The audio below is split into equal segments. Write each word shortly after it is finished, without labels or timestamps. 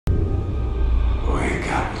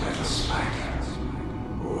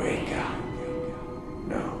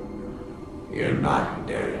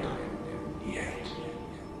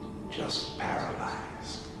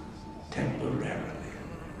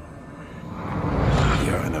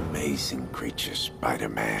amazing creature,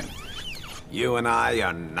 Spider-Man. You and I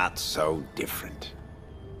are not so different.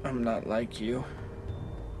 I'm not like you.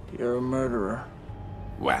 You're a murderer.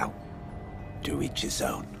 Well, to each his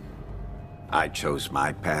own. I chose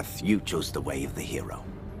my path, you chose the way of the hero.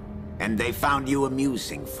 And they found you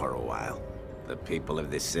amusing for a while, the people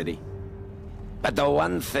of this city. But the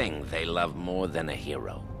one thing they love more than a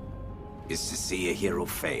hero is to see a hero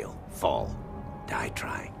fail, fall, die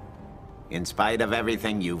trying. In spite of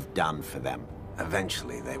everything you've done for them,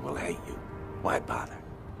 eventually they will hate you. Why bother?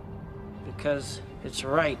 Because it's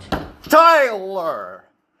right. Tyler!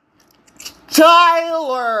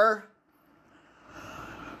 Tyler!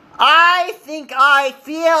 I think I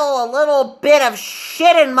feel a little bit of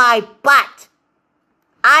shit in my butt.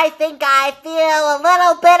 I think I feel a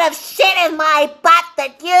little bit of shit in my butt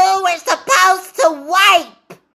that you were supposed to wipe.